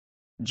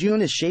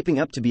June is shaping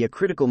up to be a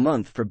critical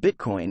month for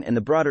Bitcoin and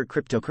the broader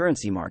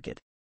cryptocurrency market.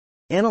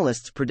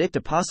 Analysts predict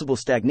a possible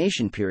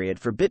stagnation period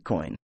for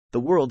Bitcoin, the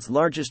world's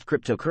largest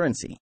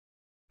cryptocurrency.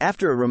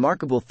 After a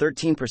remarkable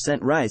 13%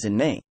 rise in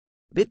May,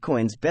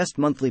 Bitcoin's best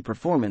monthly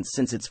performance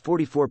since its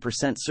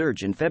 44%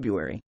 surge in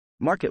February,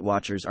 market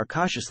watchers are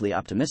cautiously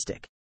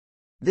optimistic.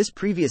 This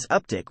previous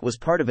uptick was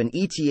part of an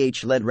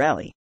ETH-led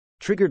rally,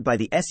 triggered by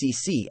the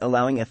SEC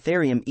allowing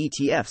Ethereum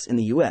ETFs in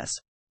the US,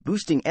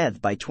 boosting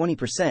ETH by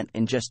 20%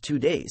 in just 2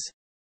 days.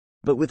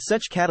 But with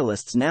such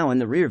catalysts now in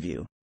the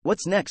rearview,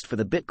 what's next for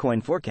the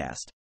Bitcoin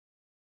forecast?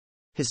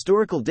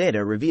 Historical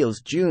data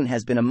reveals June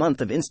has been a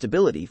month of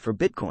instability for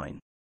Bitcoin.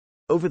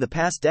 Over the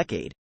past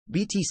decade,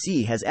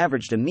 BTC has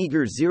averaged a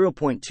meager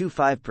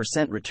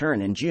 0.25%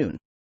 return in June,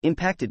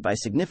 impacted by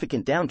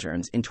significant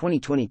downturns in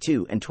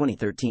 2022 and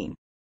 2013.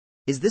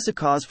 Is this a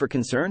cause for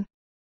concern?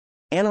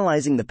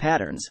 Analyzing the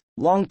patterns,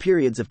 long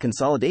periods of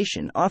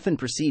consolidation often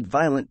precede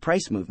violent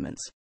price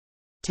movements.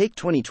 Take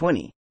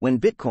 2020, when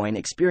Bitcoin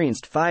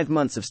experienced 5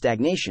 months of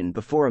stagnation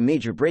before a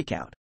major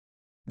breakout.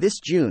 This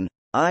June,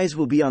 eyes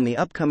will be on the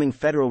upcoming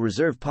Federal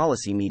Reserve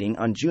policy meeting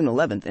on June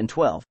 11 and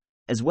 12,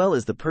 as well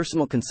as the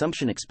Personal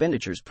Consumption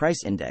Expenditures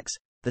Price Index,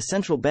 the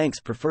central bank's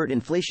preferred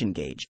inflation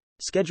gauge,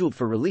 scheduled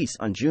for release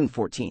on June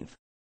 14.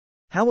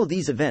 How will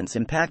these events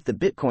impact the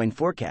Bitcoin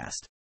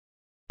forecast?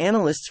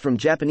 Analysts from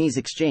Japanese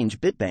exchange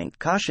Bitbank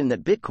caution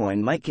that Bitcoin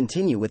might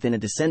continue within a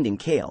descending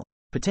scale,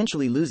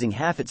 potentially losing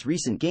half its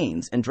recent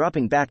gains and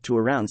dropping back to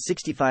around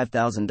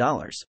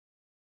 $65,000.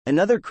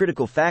 Another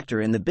critical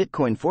factor in the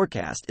Bitcoin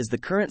forecast is the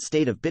current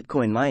state of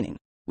Bitcoin mining,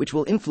 which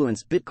will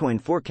influence Bitcoin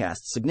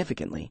forecasts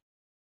significantly.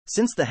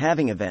 Since the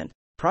halving event,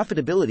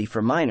 profitability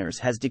for miners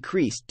has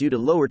decreased due to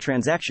lower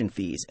transaction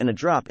fees and a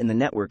drop in the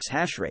network's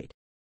hash rate.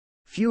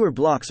 Fewer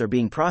blocks are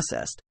being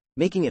processed,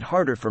 making it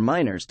harder for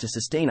miners to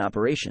sustain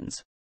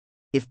operations.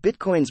 If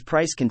Bitcoin's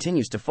price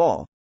continues to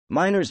fall,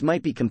 miners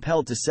might be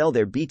compelled to sell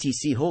their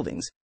BTC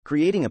holdings,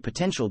 creating a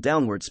potential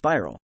downward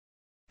spiral.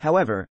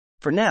 However,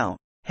 for now,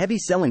 heavy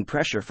selling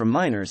pressure from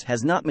miners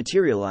has not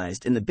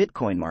materialized in the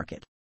Bitcoin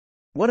market.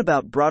 What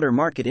about broader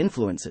market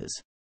influences?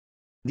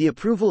 The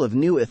approval of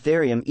new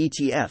Ethereum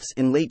ETFs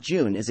in late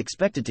June is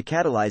expected to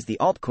catalyze the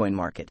altcoin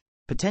market,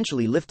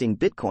 potentially lifting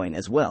Bitcoin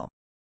as well.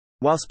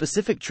 While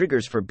specific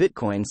triggers for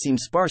Bitcoin seem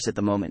sparse at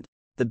the moment,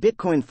 the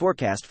Bitcoin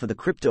forecast for the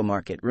crypto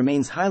market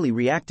remains highly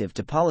reactive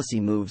to policy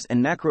moves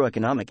and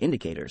macroeconomic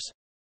indicators.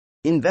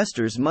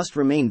 Investors must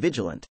remain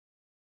vigilant.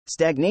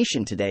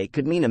 Stagnation today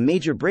could mean a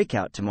major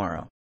breakout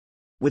tomorrow.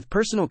 With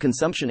personal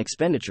consumption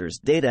expenditures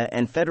data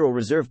and Federal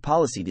Reserve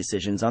policy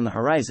decisions on the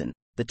horizon,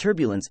 the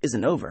turbulence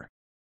isn't over.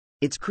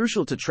 It's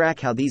crucial to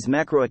track how these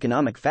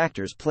macroeconomic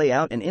factors play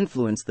out and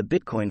influence the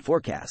Bitcoin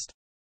forecast.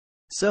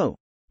 So,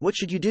 what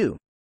should you do?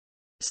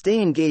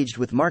 Stay engaged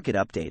with market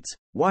updates,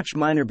 watch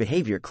miner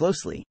behavior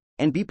closely,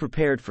 and be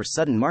prepared for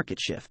sudden market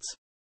shifts.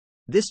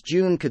 This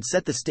June could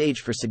set the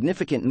stage for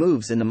significant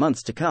moves in the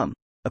months to come,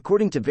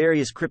 according to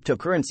various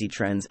cryptocurrency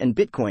trends and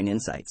Bitcoin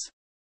insights.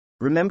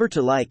 Remember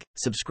to like,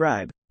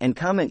 subscribe, and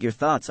comment your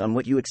thoughts on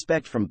what you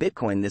expect from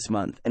Bitcoin this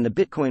month and the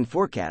Bitcoin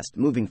forecast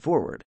moving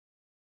forward.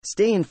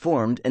 Stay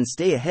informed and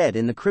stay ahead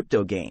in the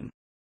crypto game.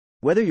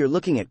 Whether you're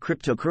looking at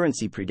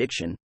cryptocurrency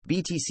prediction,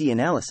 BTC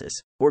analysis,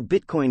 or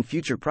Bitcoin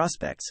future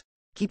prospects,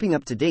 keeping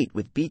up to date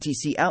with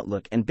BTC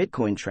outlook and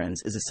Bitcoin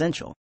trends is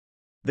essential.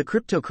 The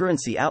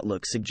cryptocurrency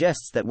outlook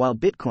suggests that while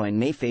Bitcoin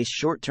may face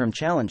short-term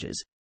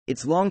challenges,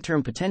 its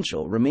long-term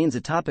potential remains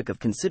a topic of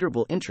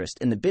considerable interest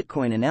in the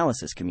Bitcoin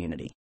analysis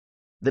community.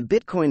 The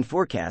Bitcoin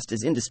forecast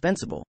is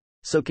indispensable,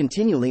 so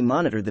continually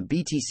monitor the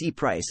BTC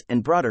price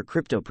and broader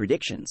crypto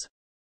predictions.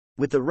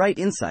 With the right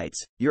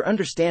insights, your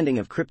understanding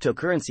of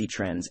cryptocurrency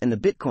trends and the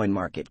Bitcoin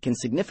market can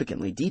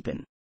significantly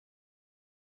deepen.